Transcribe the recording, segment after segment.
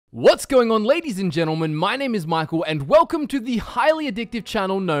What's going on, ladies and gentlemen? My name is Michael and welcome to the highly addictive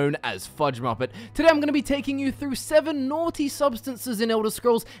channel known as FudgeMuppet. Today I'm going to be taking you through 7 naughty substances in Elder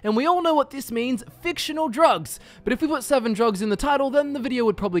Scrolls, and we all know what this means: fictional drugs. But if we put 7 drugs in the title, then the video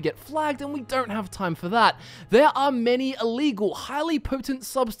would probably get flagged, and we don't have time for that. There are many illegal, highly potent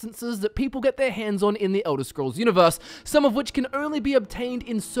substances that people get their hands on in the Elder Scrolls universe, some of which can only be obtained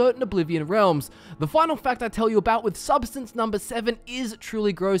in certain oblivion realms. The final fact I tell you about with substance number 7 is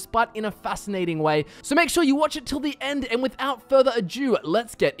truly gross, but in a fascinating way, so make sure you watch it till the end, and without further ado,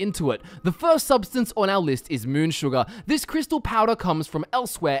 let's get into it. The first substance on our list is moon sugar. This crystal powder comes from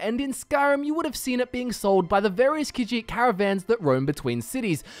Elsweyr, and in Skyrim you would have seen it being sold by the various Khajiit caravans that roam between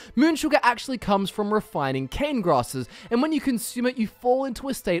cities. Moon sugar actually comes from refining cane grasses, and when you consume it you fall into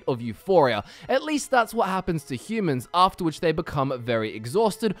a state of euphoria. At least that's what happens to humans, after which they become very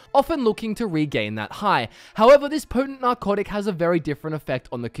exhausted, often looking to regain that high. However, this potent narcotic has a very different effect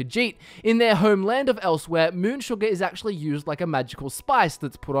on the Khajiit. In their homeland of Elsweyr, moon sugar is actually used like a magical spice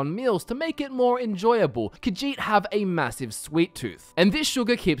that's put on meals to make it more enjoyable. Khajiit have a massive sweet tooth, and this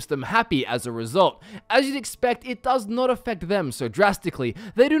sugar keeps them happy as a result. As you'd expect, it does not affect them so drastically.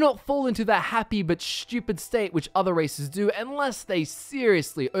 They do not fall into that happy but stupid state which other races do unless they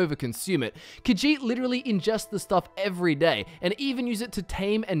seriously overconsume it. Khajiit literally ingest the stuff every day, and even use it to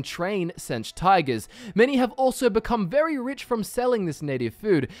tame and train Sench tigers. Many have also become very rich from selling this native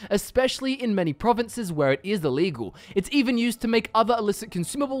food, especially in many provinces where it is illegal. It's even used to make other illicit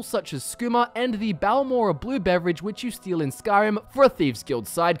consumables such as skooma and the Balmora blue beverage which you steal in Skyrim for a Thieves Guild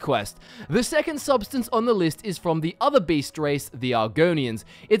side quest. The second substance on the list is from the other beast race, the Argonians.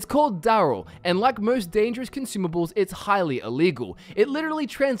 It's called Darrell, and like most dangerous consumables, it's highly illegal. It literally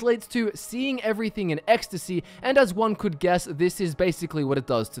translates to seeing everything in ecstasy, and as one could guess, this is basically what it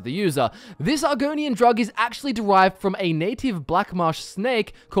does to the user. This Argonian drug is actually derived from a native Blackmarsh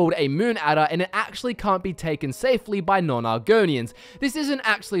snake called a moon adder, and it actually can't be taken safely by non-Argonians. This isn't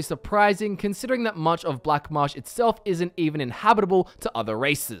actually surprising, considering that much of Blackmarsh itself isn't even inhabitable to other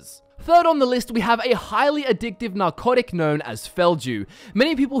races. Third on the list, we have a highly addictive narcotic known as FudgeMuppet.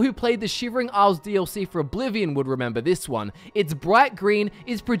 Many people who played the Shivering Isles DLC for Oblivion would remember this one. It's bright green,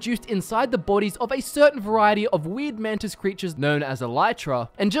 is produced inside the bodies of a certain variety of weird mantis creatures known as elytra,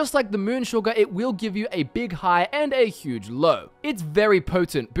 and just like the moon sugar, it will give you a big high and a huge low. It's very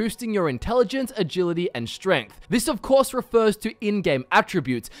potent, boosting your intelligence, agility, and strength. This of course refers to in-game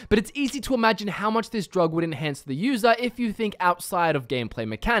attributes, but it's easy to imagine how much this drug would enhance the user if you think outside of gameplay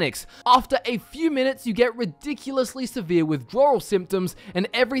mechanics. After a few minutes, you get ridiculously severe withdrawal symptoms, and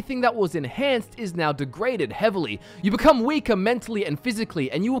everything that was enhanced is now degraded heavily. You become weaker mentally and physically,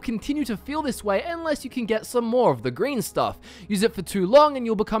 and you will continue to feel this way unless you can get some more of the green stuff. Use it for too long and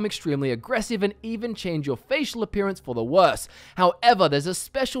you'll become extremely aggressive and even change your facial appearance for the worse. However, there's a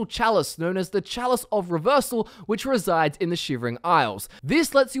special chalice known as the Chalice of Reversal, which resides in the Shivering Isles.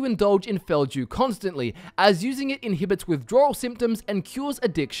 This lets you indulge in FudgeMuppet constantly, as using it inhibits withdrawal symptoms and cures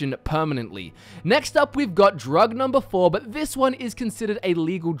addiction permanently. Next up, we've got drug number 4, but this one is considered a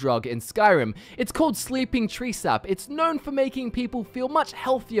legal drug in Skyrim. It's called sleeping tree sap. It's known for making people feel much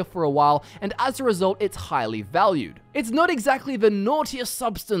healthier for a while, and as a result, it's highly valued. It's not exactly the naughtiest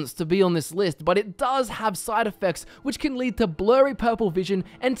substance to be on this list, but it does have side effects which can lead to blurry purple vision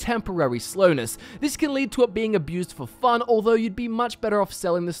and temporary slowness. This can lead to it being abused for fun, although you'd be much better off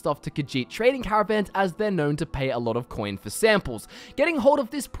selling this stuff to Khajiit trading caravans, as they're known to pay a lot of coin for samples. Getting hold of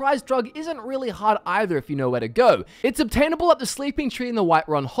this prize drug isn't really hard either if you know where to go. It's obtainable at the sleeping tree in the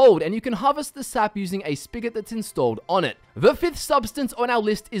Whiterun Hold, and you can harvest the sap using a spigot that's installed on it. The 5th substance on our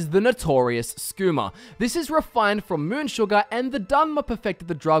list is the notorious skooma. This is refined from moon sugar, and the Dunmer perfected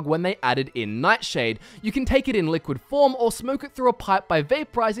the drug when they added in nightshade. You can take it in liquid form or smoke it through a pipe by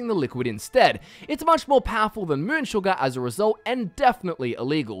vaporizing the liquid instead. It's much more powerful than moon sugar as a result, and definitely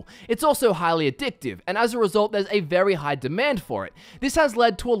illegal. It's also highly addictive, and as a result there's a very high demand for it. This has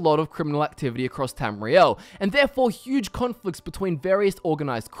led to a lot of criminal activity across Tamriel, and therefore huge conflicts between various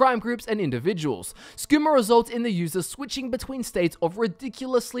organized crime groups and individuals. Skooma results in the user switching between states of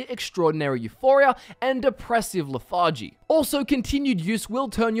ridiculously extraordinary euphoria and depressive lethargy. Also, continued use will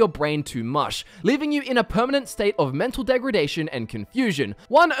turn your brain to mush, leaving you in a permanent state of mental degradation and confusion.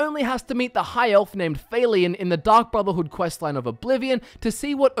 One only has to meet the high elf named Phalian in the Dark Brotherhood questline of Oblivion to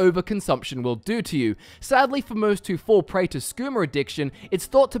see what overconsumption will do to you. Sadly, for most who fall prey to skooma addiction, it's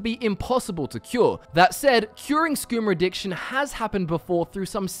thought to be impossible to cure. That said, curing skooma addiction has happened before through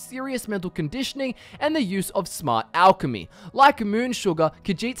some serious mental conditioning and the use of smart alchemy. Like moon sugar,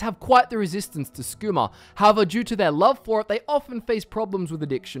 Khajiits have quite the resistance to skooma. However, due to their love for it, they often face problems with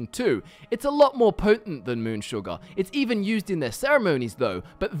addiction too. It's a lot more potent than moon sugar. It's even used in their ceremonies though,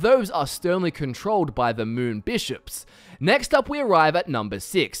 but those are sternly controlled by the moon bishops. Next up we arrive at number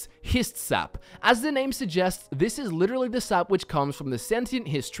 6, Hist sap. As the name suggests, this is literally the sap which comes from the sentient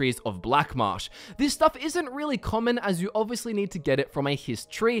histories of Blackmarsh. This stuff isn't really common as you obviously need to get it from a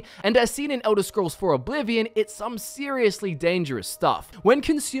Hist tree, and as seen in Elder Scrolls 4 Oblivion, it's some seriously dangerous stuff. When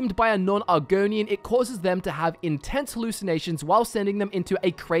consumed by a non-Argonian, it causes them to have intense hallucinations while sending them into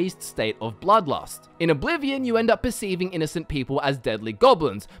a crazed state of bloodlust. In Oblivion, you end up perceiving innocent people as deadly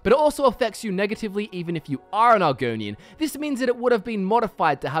goblins, but it also affects you negatively even if you are an Argonian. This means that it would have been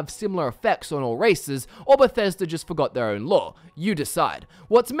modified to have similar effects on all races, or Bethesda just forgot their own lore. You decide.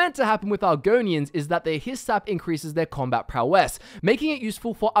 What's meant to happen with Argonians is that their Hist sap increases their combat prowess, making it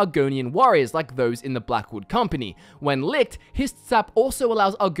useful for Argonian warriors like those in the Blackwood Company. When licked, Hist sap also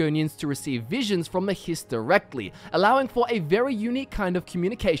allows Argonians to receive visions from the Hist directly, allowing for a very unique kind of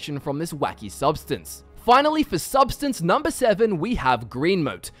communication from this wacky substance. Finally, for substance number 7, we have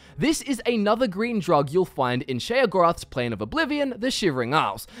Greenmote. This is another green drug you'll find in Sheogorath's Plane of Oblivion, the Shivering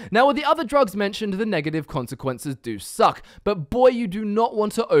Isles. Now, with the other drugs mentioned, the negative consequences do suck, but boy, you do not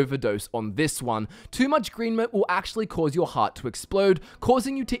want to overdose on this one. Too much Greenmote will actually cause your heart to explode,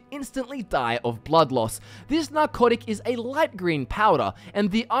 causing you to instantly die of blood loss. This narcotic is a light green powder, and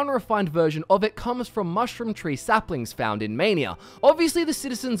the unrefined version of it comes from mushroom tree saplings found in Mania. Obviously, the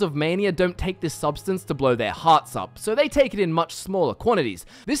citizens of Mania don't take this substance to blow their hearts up, so they take it in much smaller quantities.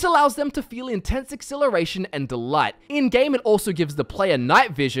 This allows them to feel intense acceleration and delight. In-game, it also gives the player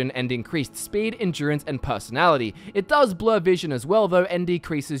night vision and increased speed, endurance, and personality. It does blur vision as well though, and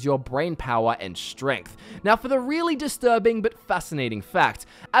decreases your brain power and strength. Now for the really disturbing but fascinating fact.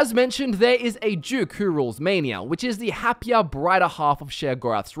 As mentioned, there is a Duke who rules Mania, which is the happier, brighter half of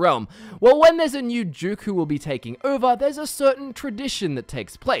Sheogorath's realm. Well, when there's a new Duke who will be taking over, there's a certain tradition that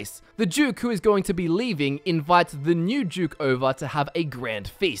takes place. The Duke, who is going to be leaving, invites the new Duke over to have a grand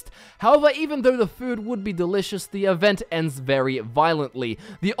feast. However, even though the food would be delicious, the event ends very violently.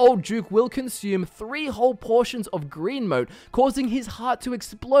 The old Duke will consume 3 whole portions of Greenmote, causing his heart to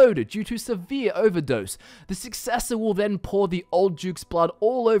explode due to severe overdose. The successor will then pour the old Duke's blood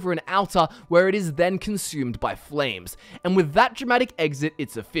all over an altar, where it is then consumed by flames. And with that dramatic exit,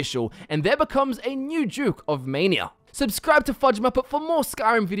 it's official, and there becomes a new Duke of Mania. Subscribe to FudgeMuppet for more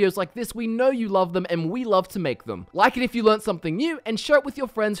Skyrim videos like this. We know you love them, and we love to make them. Like it if you learned something new, and share it with your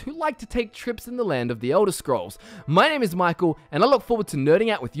friends who like to take trips in the land of the Elder Scrolls. My name is Michael, and I look forward to nerding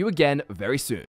out with you again very soon.